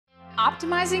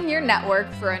Optimizing your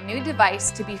network for a new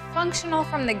device to be functional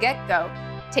from the get-go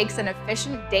takes an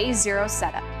efficient day zero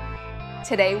setup.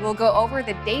 Today, we'll go over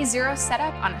the day zero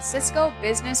setup on a Cisco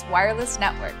Business Wireless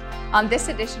Network on this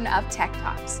edition of Tech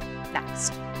Talks.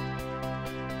 Next.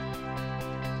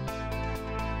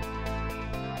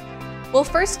 We'll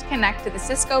first connect to the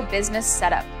Cisco Business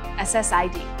Setup,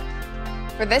 SSID.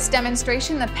 For this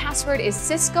demonstration, the password is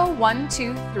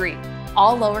Cisco123,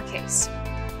 all lowercase.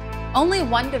 Only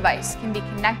one device can be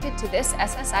connected to this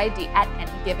SSID at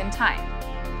any given time.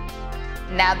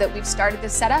 Now that we've started the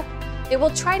setup, it will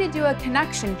try to do a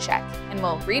connection check and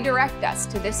will redirect us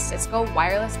to this Cisco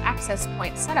Wireless Access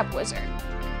Point Setup Wizard.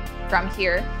 From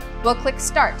here, we'll click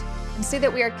Start and see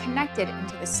that we are connected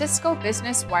into the Cisco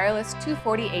Business Wireless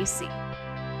 240 AC.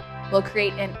 We'll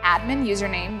create an admin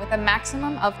username with a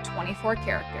maximum of 24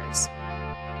 characters.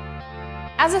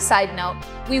 As a side note,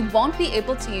 we won't be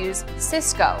able to use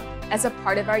Cisco as a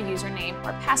part of our username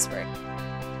or password.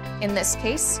 In this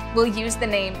case, we'll use the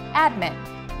name admin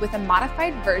with a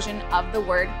modified version of the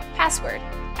word password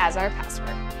as our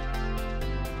password.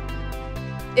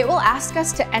 It will ask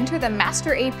us to enter the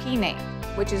master AP name,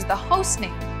 which is the host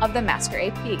name of the master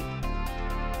AP.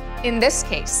 In this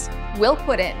case, we'll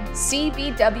put in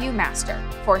CBW Master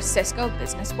for Cisco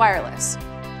Business Wireless.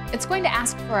 It's going to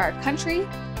ask for our country,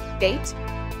 date,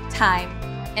 time,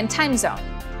 and time zone.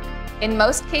 In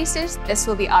most cases, this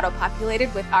will be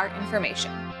auto-populated with our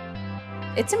information.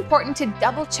 It's important to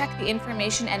double-check the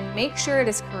information and make sure it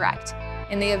is correct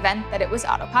in the event that it was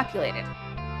auto-populated.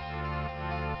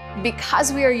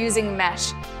 Because we are using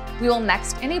mesh, we will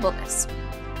next enable this.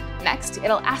 Next,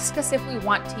 it'll ask us if we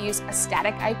want to use a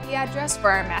static IP address for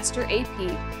our master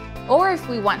AP, or if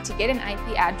we want to get an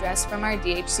IP address from our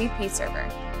DHCP server.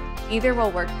 Either will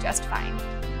work just fine.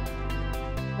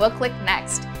 We'll click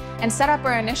Next and set up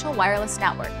our initial wireless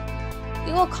network.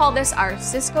 We will call this our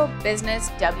Cisco Business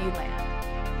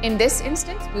WLAN. In this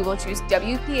instance, we will choose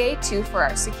WPA2 for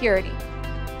our security.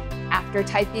 After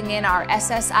typing in our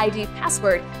SSID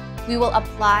password, we will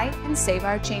apply and save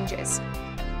our changes.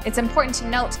 It's important to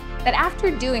note that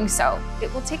after doing so,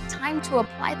 it will take time to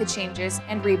apply the changes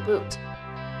and reboot.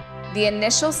 The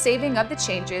initial saving of the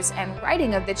changes and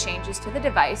writing of the changes to the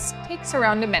device takes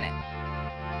around a minute.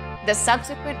 The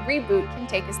subsequent reboot can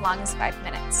take as long as 5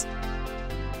 minutes.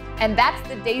 And that's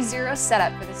the day zero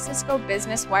setup for the Cisco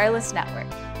Business Wireless Network.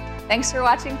 Thanks for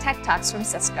watching Tech Talks from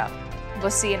Cisco. We'll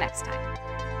see you next time.